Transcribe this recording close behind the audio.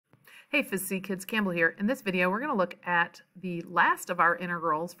Hey Phys Kids, Campbell here. In this video, we're going to look at the last of our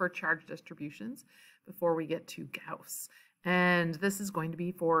integrals for charge distributions before we get to Gauss. And this is going to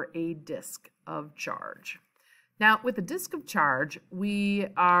be for a disk of charge. Now, with a disk of charge, we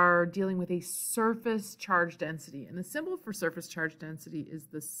are dealing with a surface charge density. And the symbol for surface charge density is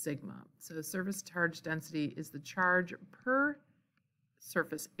the sigma. So surface charge density is the charge per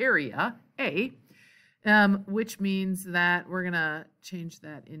surface area, A, which means that we're going to change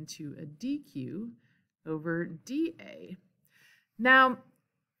that into a dq over dA. Now,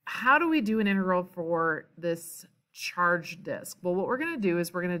 how do we do an integral for this charged disk? Well, what we're going to do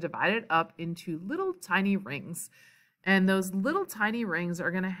is we're going to divide it up into little tiny rings. And those little tiny rings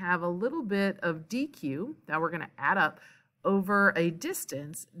are going to have a little bit of dq that we're going to add up over a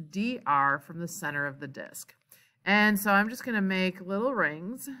distance dr from the center of the disk. And so I'm just going to make little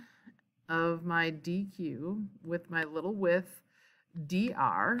rings of my dq with my little width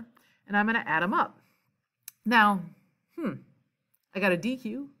dr, and I'm going to add them up. Now, I got a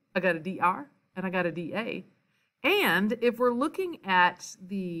dq, I got a dr, and I got a dA. And if we're looking at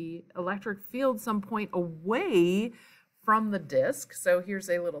the electric field some point away from the disk, so here's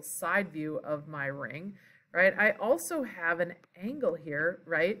a little side view of my ring, right? I also have an angle here,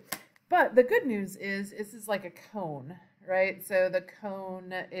 right? But the good news is this is like a cone, right? So the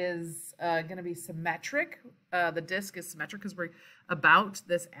cone is going to be symmetric. The disk is symmetric because we're about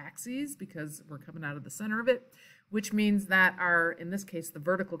this axis because we're coming out of the center of it, which means that our, in this case, the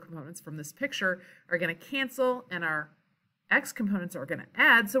vertical components from this picture are going to cancel and our x components are going to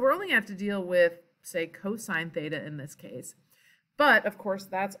add. So we're only going to have to deal with, say, cosine theta in this case. But of course,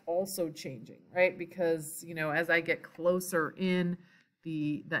 that's also changing, right? Because, you know, as I get closer in,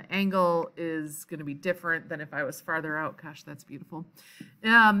 the angle is going to be different than if I was farther out. Gosh, that's beautiful.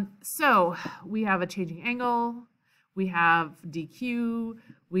 So we have a changing angle. We have dq.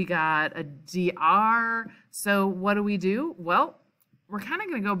 We got a dr. So what do? Well, we're kind of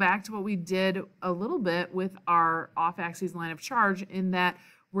going to go back to what we did a little bit with our off-axis line of charge in that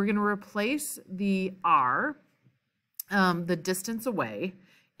we're going to replace the r, the distance away,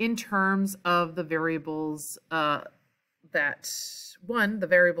 in terms of the variables the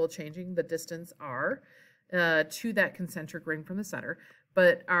variable changing the distance r to that concentric ring from the center.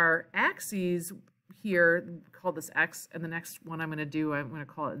 But our axes here, call this x, and the next one I'm going to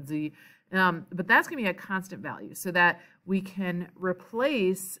call it z. But that's going to be a constant value so that we can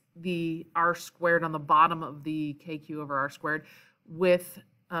replace the r squared on the bottom of the kq over r squared with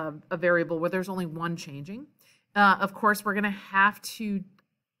a variable where there's only one changing. Of course, we're going to have to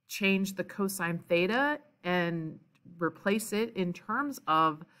change the cosine theta and replace it in terms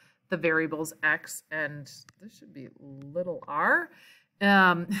of the variables x, and this should be little r.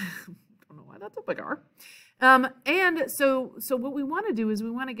 Don't know why that's a big R. And so what we want to do is we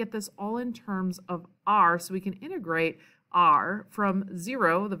want to get this all in terms of r, so we can integrate r from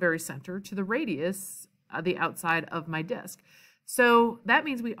 0, the very center, to the radius, the outside of my disk. So that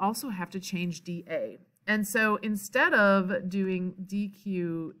means we also have to change dA. And so instead of doing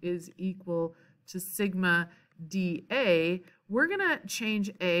dq is equal to sigma dA, we're going to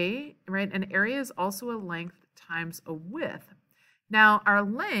change A, right? An area is also a length times a width. Now, our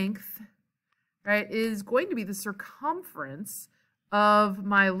length, right, is going to be the circumference of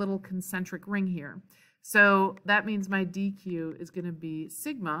my little concentric ring here. So that means my dq is going to be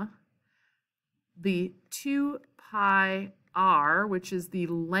sigma, the 2 pi r, which is the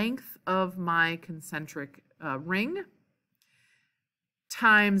length of my concentric ring,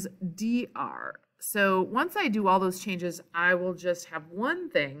 times dr. So once I do all those changes, I will just have one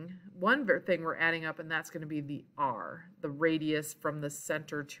thing we're adding up, and that's going to be the r, the radius from the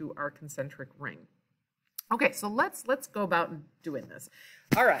center to our concentric ring. Okay, so let's go about doing this.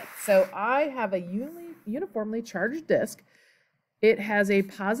 All right, so I have a uniformly charged disk. It has a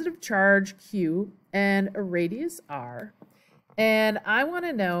positive charge q and a radius r. And I want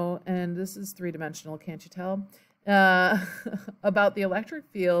to know, and this is three-dimensional, can't you tell? About the electric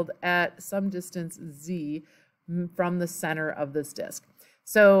field at some distance z from the center of this disk.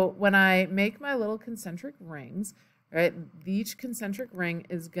 So when I make my little concentric rings, right, each concentric ring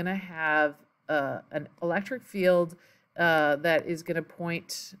is going to have an electric field that is going to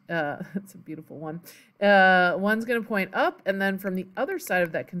point, it's a beautiful one, one's going to point up, and then from the other side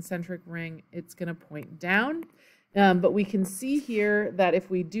of that concentric ring, it's going to point down. But we can see here that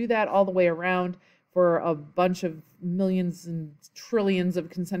if we do that all the way around, for a bunch of millions and trillions of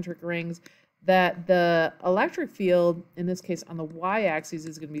concentric rings, that the electric field, in this case on the y-axis,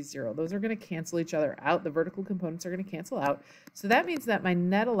 is going to be 0. Those are going to cancel each other out. The vertical components are going to cancel out. So that means that my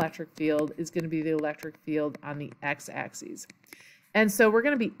net electric field is going to be the electric field on the x-axis. And so we're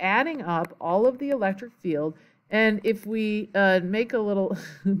going to be adding up all of the electric field. And if we make a little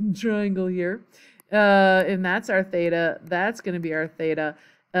triangle here, and that's our theta, that's going to be our theta.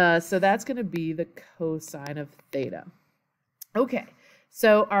 So that's going to be the cosine of theta. Okay,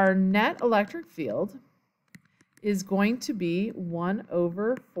 so our net electric field is going to be 1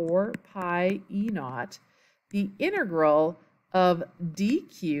 over 4 pi E naught, the integral of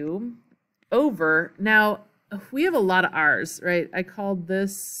dq over, now we have a lot of r's, right? I called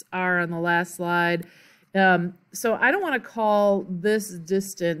this r on the last slide. So I don't want to call this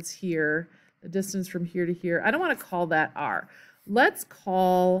distance here, the distance from here to here, I don't want to call that r. How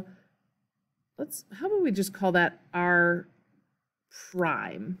about we just call that r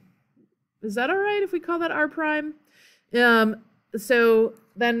prime? Is that all right if we call that r prime? So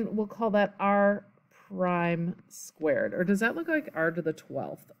then we'll call that r prime squared. Or does that look like r to the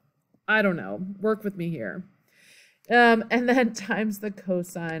 12th? I don't know. Work with me here. And then times the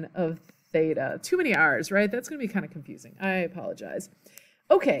cosine of theta. Too many r's, right? That's going to be kind of confusing. I apologize.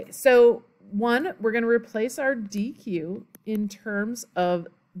 Okay, so we're going to replace our dq in terms of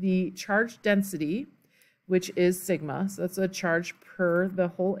the charge density, which is sigma. So that's a charge per the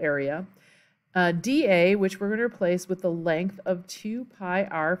whole area. dA, which we're going to replace with the length of 2 pi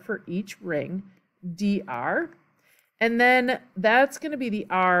r for each ring, dr. And then that's going to be the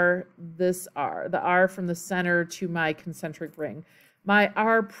r, this r, the r from the center to my concentric ring. My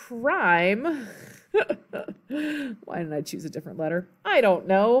r prime, why didn't I choose a different letter? I don't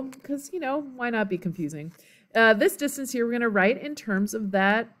know, because, you know, why not be confusing? This distance here, we're going to write in terms of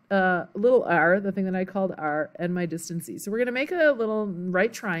that little r, the thing that I called r, and my distance z. So we're going to make a little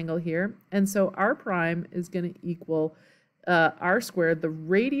right triangle here. And so r prime is going to equal r squared, the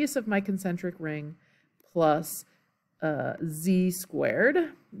radius of my concentric ring, plus z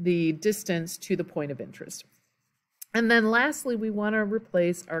squared, the distance to the point of interest. And then lastly, we want to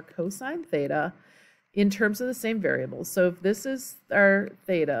replace our cosine theta in terms of the same variables. So if this is our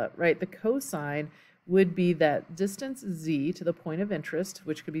theta, right, the cosine would be that distance z to the point of interest,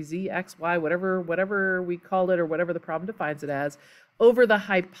 which could be z, x, y, whatever we called it or whatever the problem defines it as, over the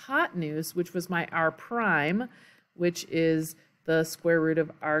hypotenuse, which was my r prime, which is the square root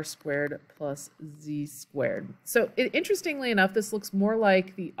of r squared plus z squared. So interestingly enough, this looks more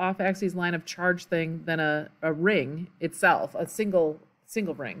like the off-axis line of charge thing than a ring itself, a single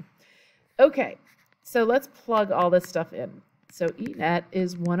ring. Okay, so let's plug all this stuff in. So E net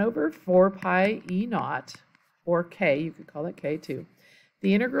is 1 over 4 pi E naught, or k, you could call it k too.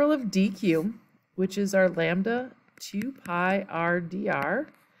 The integral of dq, which is our lambda 2 pi r dr,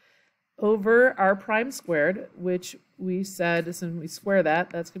 over r prime squared, which we said, so when we square that,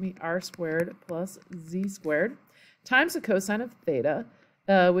 that's going to be r squared plus z squared, times the cosine of theta,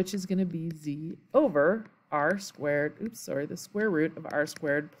 which is going to be z over r squared, the square root of r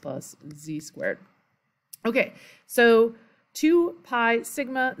squared plus z squared. Okay, so 2 pi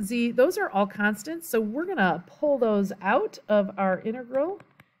sigma z, those are all constants, so we're going to pull those out of our integral.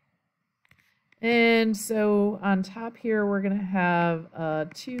 And so on top here, we're going to have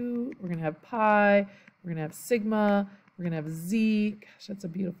 2, we're going to have pi, we're going to have sigma, we're going to have z, gosh, that's a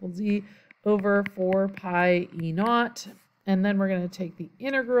beautiful z, over 4 pi E naught. And then we're going to take the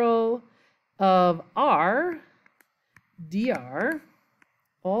integral of r dr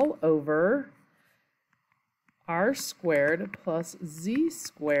all over r squared plus z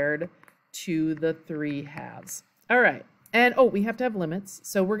squared to the 3/2. All right. And, oh, we have to have limits.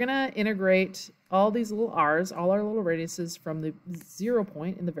 So we're going to integrate all these little r's, all our little radiuses from the 0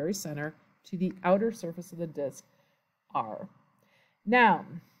 point in the very center to the outer surface of the disk, r. Now,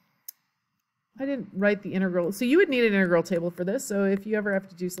 I didn't write the integral. So you would need an integral table for this. So if you ever have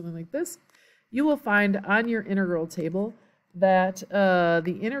to do something like this, you will find on your integral table that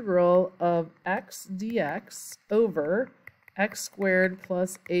the integral of x dx over x squared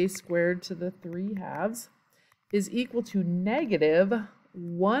plus a squared to the 3/2 is equal to negative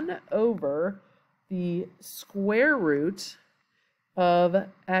 1 over the square root of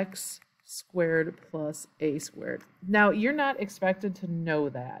x squared plus a squared. Now, you're not expected to know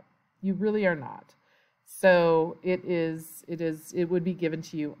that. You really are not. So it would be given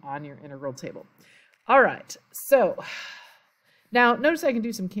to you on your integral table. All right, so now notice I can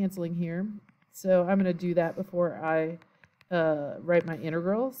do some canceling here. So I'm going to do that before I write my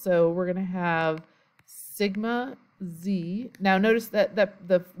integral. So we're going to have sigma z. Now notice that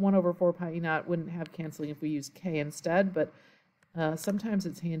the 1 over 4 pi E naught wouldn't have canceling if we use k instead, but sometimes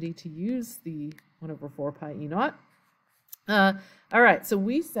it's handy to use the 1 over 4 pi E naught. All right, so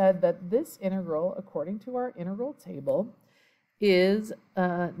we said that this integral, according to our integral table, is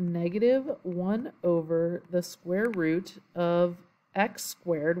negative 1 over the square root of x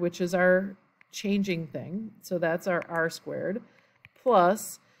squared, which is our changing thing, so that's our r squared,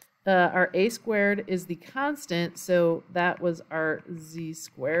 plus our a squared is the constant, so that was our z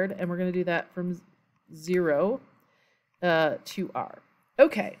squared, and we're going to do that from 0 to r.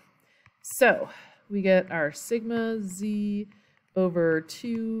 Okay, so we get our sigma z over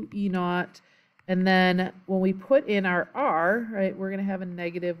 2 e naught, and then when we put in our r, right, we're going to have a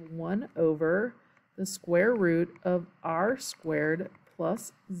negative 1 over the square root of r squared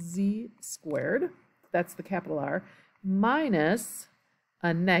plus z squared, that's the capital R, minus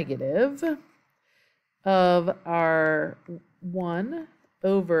a negative of our 1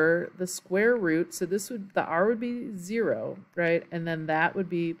 over the square root, so this would, the r would be 0, right, and then that would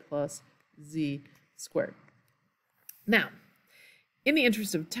be plus z squared. Now, in the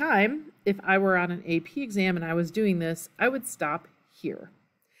interest of time, if I were on an AP exam and I was doing this, I would stop here.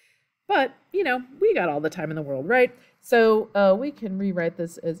 But, you know, we got all the time in the world, right? So we can rewrite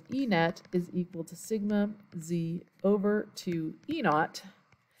this as E net is equal to sigma z over 2 E naught.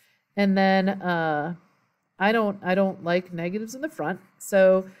 And then I don't like negatives in the front.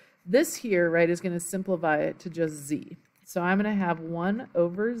 So this here, right, is going to simplify it to just z. So I'm going to have 1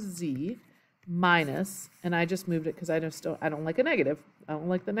 over z minus, and I just moved it because I don't like a negative. I don't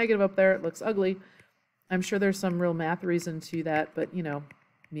like the negative up there. It looks ugly. I'm sure there's some real math reason to that, but, you know,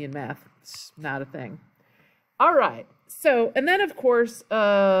 me and math, it's not a thing. All right, so, and then of course,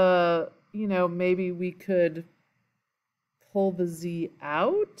 you know, maybe we could pull the z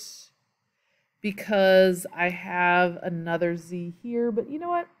out because I have another z here, but you know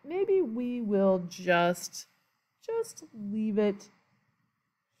what? Maybe we will just leave it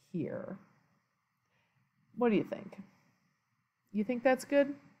here. What do you think? You think that's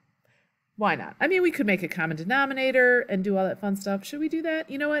good? Why not? I mean, we could make a common denominator and do all that fun stuff. Should we do that?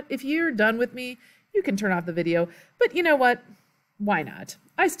 You know what? If you're done with me, you can turn off the video. But you know what? Why not?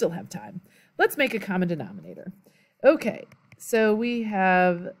 I still have time. Let's make a common denominator. Okay, so we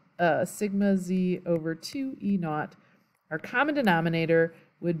have sigma z over 2 e naught. Our common denominator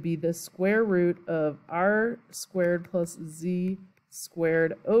would be the square root of r squared plus z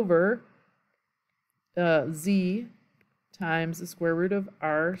squared over z times the square root of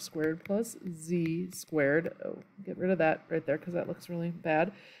r squared plus z squared. Oh, get rid of that right there because that looks really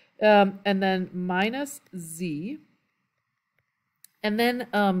bad. And then minus z. And then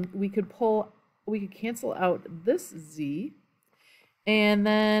we could cancel out this z. And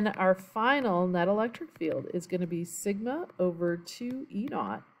then our final net electric field is going to be sigma over 2 e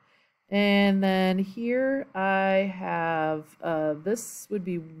naught. And then here I have, this would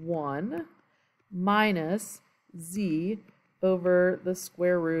be 1 minus z over the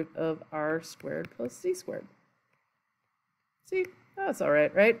square root of r squared plus z squared. See, that's all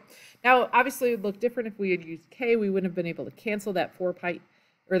right, right? Now, obviously, it would look different if we had used k. We wouldn't have been able to cancel that 4 pi,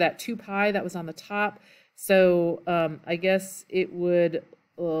 or that 2 pi that was on the top. So I guess it would,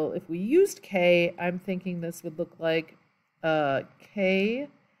 well, if we used k, I'm thinking this would look like k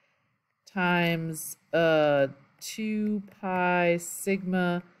times 2 pi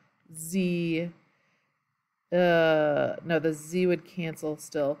sigma z. No, the z would cancel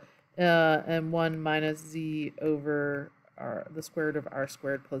still, and 1 minus z over the square root of r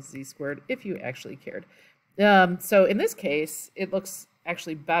squared plus z squared, if you actually cared. So in this case, it looks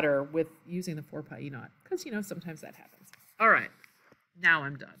actually better with using the 4 pi e naught, because, you know, sometimes that happens. All right, now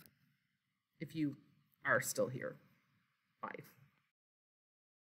I'm done, if you are still here. Bye.